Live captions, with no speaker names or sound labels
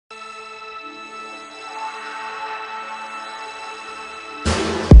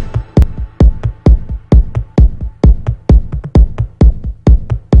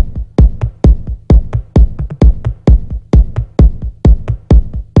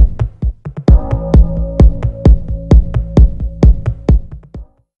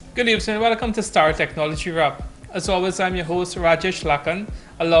Good evening, welcome to Star Technology Wrap. As always, I'm your host Rajesh Lakan,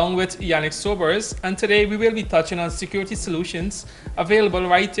 along with Yannick Sobers, and today we will be touching on security solutions available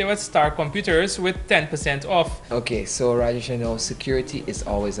right here at Star Computers with 10% off. Okay, so Rajesh, security is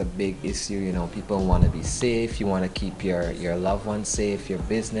always a big issue. People want to be safe, you want to keep your loved ones safe, your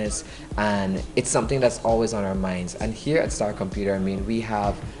business, and it's something that's always on our minds. And here at Star Computer, we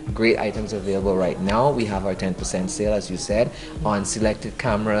have great items available right now. We have our 10% sale, as you said, on selected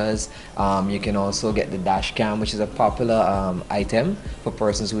cameras. You can also get the dash cam, which is a popular item for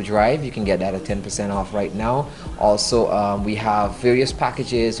persons who drive. You can get that at 10% off right now. Also, we have various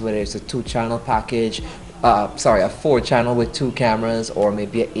packages, whether it's a 2-channel package, a 4-channel with 2 cameras, or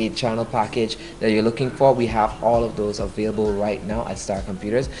maybe an 8-channel package that you're looking for. We have all of those available right now at Star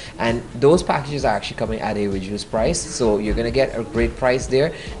Computers, and those packages are actually coming at a reduced price, so you're gonna get a great price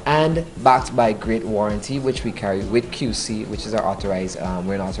there, and backed by great warranty, which we carry with QC, which is our authorized,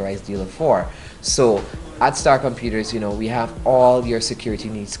 we're an authorized dealer for. So at Star Computers, we have all your security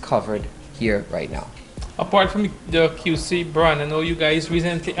needs covered here right now. Apart from the QC brand, I know you guys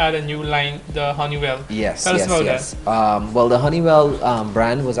recently added a new line, the Honeywell. Yes, Tell us about yes. that. Well, the Honeywell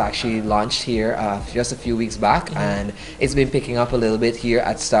brand was actually launched here just a few weeks back, and it's been picking up a little bit here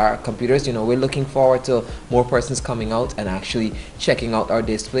at Star Computers. We're looking forward to more persons coming out and actually checking out our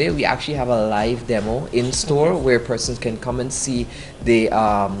display. We actually have a live demo in store where persons can come and see the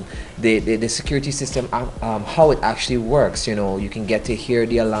security system, how it actually works. You can get to hear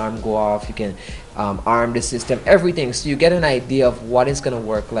the alarm go off, you can arm the system, everything, so you get an idea of what it's going to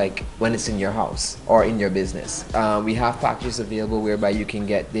work like when it's in your house or in your business. We have packages available whereby you can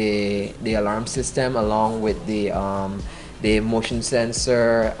get the alarm system along with the motion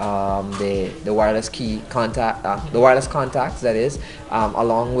sensor, the wireless key contact, the wireless contacts, that is,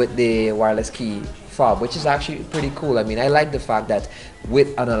 along with the wireless key fob, which is actually pretty cool. I like the fact that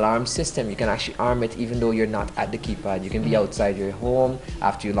with an alarm system you can actually arm it even though you're not at the keypad. You can be outside your home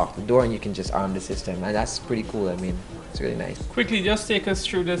after you lock the door and you can just arm the system, and that's pretty cool. It's really nice. Quickly, just take us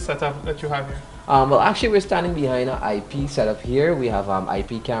through the setup that you have here. Well, actually, we're standing behind an IP setup here. We have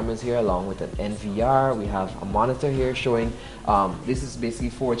IP cameras here along with an NVR. We have a monitor here showing, this is basically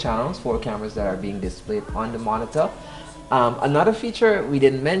 4 channels, 4 cameras that are being displayed on the monitor. Another feature we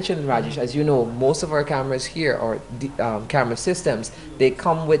didn't mention, Rajesh, as you know, most of our cameras here, or camera systems, they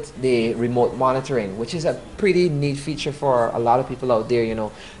come with the remote monitoring, which is a pretty neat feature for a lot of people out there.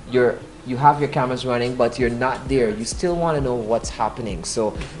 You have your cameras running, but you're not there. You still want to know what's happening.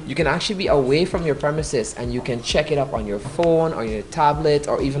 So you can actually be away from your premises and you can check it up on your phone or your tablet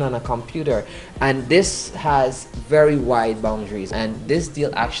or even on a computer. And this has very wide boundaries. And this deal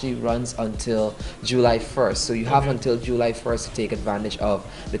actually runs until July 1st. So you have until July 1st to take advantage of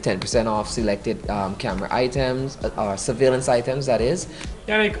the 10% off selected camera items, surveillance items, that is.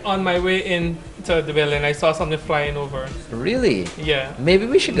 Yeah, on my way into the building, I saw something flying over. Really? Yeah. Maybe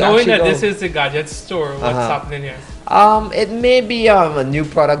we should Knowing actually that go. this is the gadget store, what's happening here? It may be a new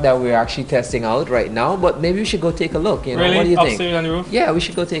product that we're actually testing out right now, but maybe we should go take a look. Really? What do you think? Upstairs on the roof? Yeah, we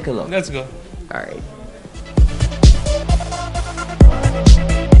should go take a look. Let's go. All right.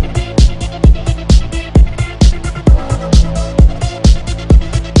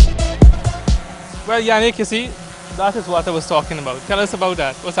 Well, Yannick, you see, that is what I was talking about. Tell us about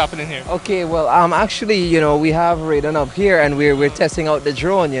that. What's happening here? Okay, well, actually, we have Raiden up here, and we're testing out the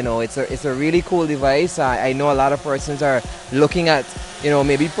drone. It's a really cool device. I know a lot of persons are looking at,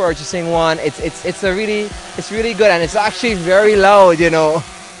 maybe purchasing one. It's really good, and it's actually very loud.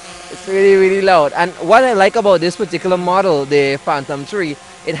 It's really loud. And what I like about this particular model, the Phantom 3,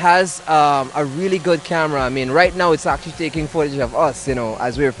 it has a really good camera. Right now it's actually taking footage of us,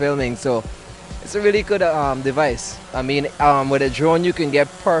 as we're filming. So it's a really good device. With a drone you can get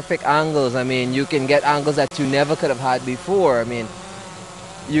perfect angles. You can get angles that you never could have had before.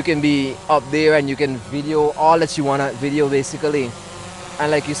 You can be up there and you can video all that you want to video, basically.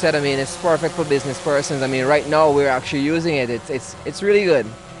 And like you said, it's perfect for business persons. Right now we're actually using it. It's really good.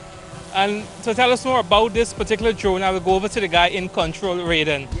 And to tell us more about this particular drone, I will go over to the guy in control,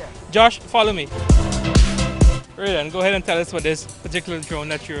 Raiden. Yeah. Josh, follow me. Raiden, go ahead and tell us about this particular drone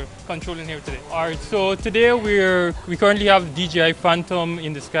that you're controlling here today. All right, so today we currently have DJI Phantom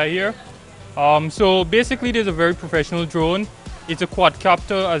in the sky here. So basically, there's a very professional drone. It's a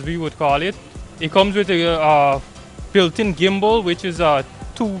quadcopter, as we would call it. It comes with a built-in gimbal, which is a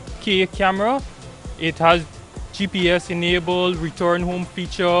 2K camera. It has GPS enabled, return home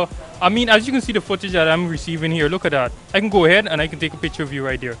feature. As you can see the footage that I'm receiving here, look at that. I can go ahead and I can take a picture of you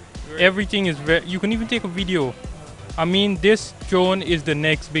right there. Everything is you can even take a video. This drone is the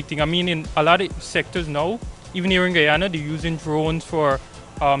next big thing. In a lot of sectors now, even here in Guyana, they're using drones for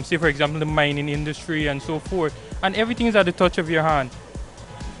say for example the mining industry and so forth, and everything is at the touch of your hand.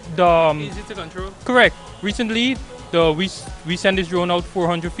 The Easy to control. correct. Recently, we sent this drone out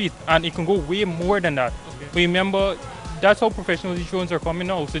 400 feet, and it can go way more than that. Okay. But remember, that's how professional these drones are coming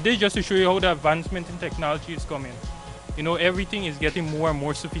now. So this is just to show you how the advancement in technology is coming. You know, everything is getting more and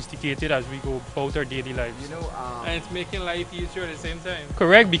more sophisticated as we go about our daily lives. You know, And it's making life easier at the same time.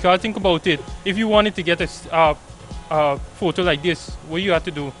 Correct, because think about it. If you wanted to get a photo like this, what you have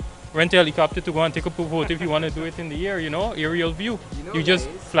to do? Rent a helicopter to go and take a photo if you want to do it in the air, you know, aerial view. You know, You just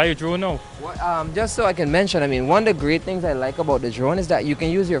guys, fly a drone now. just so I can mention, I mean, one of the great things I like about the drone is that you can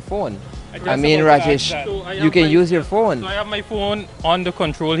use your phone. I just mean, about to add Rajesh, that. So I you have can my- use your phone. So I have my phone on the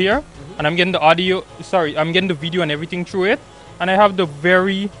control here, and I'm getting the audio. Sorry, I'm getting the video and everything through it. And I have the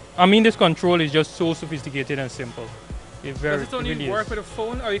this control is just so sophisticated and simple. It Does it only really work is. with a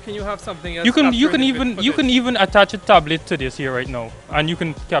phone, or can you have something else? You can capturing it with you can footage? even attach a tablet to this here right now, and you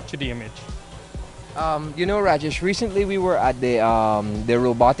can capture the image. You know, Rajesh, recently we were at the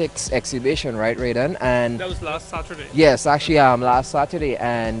robotics exhibition, right, Raydan? And That was last Saturday. yes, actually, last Saturday,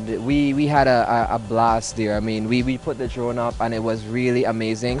 and we had a blast there. I mean, we put the drone up, and it was really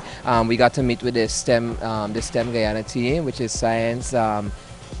amazing. We got to meet with the STEM Guyana team, which is science,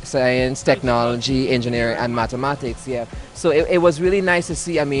 technology, engineering, and mathematics. Yeah. So it was really nice to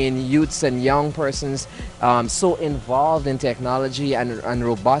see. I mean, youths and young persons so involved in technology and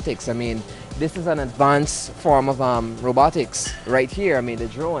robotics. I mean, this is an advanced form of robotics right here. I mean, the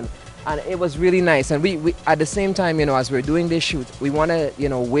drone. And it was really nice. And we at the same time, you know, as we're doing this shoot, we want to, you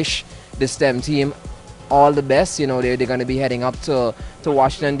know, wish the STEM team all the best. You know, they're going to be heading up to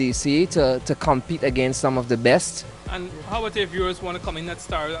Washington, D.C. to compete against some of the best. And how about if viewers want to come in at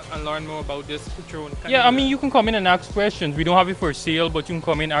Star and learn more about this drone? Can Yeah, do I mean, that? you can come in and ask questions. We don't have it for sale, but you can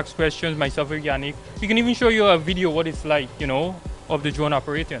come in, ask questions, myself or Yannick. We can even show you a video what it's like, you know, of the drone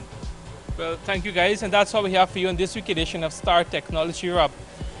operating. Well, thank you guys, and that's all we have for you in this week edition of Star Technology Europe.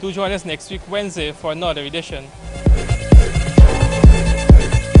 Do join us next week, Wednesday, for another edition.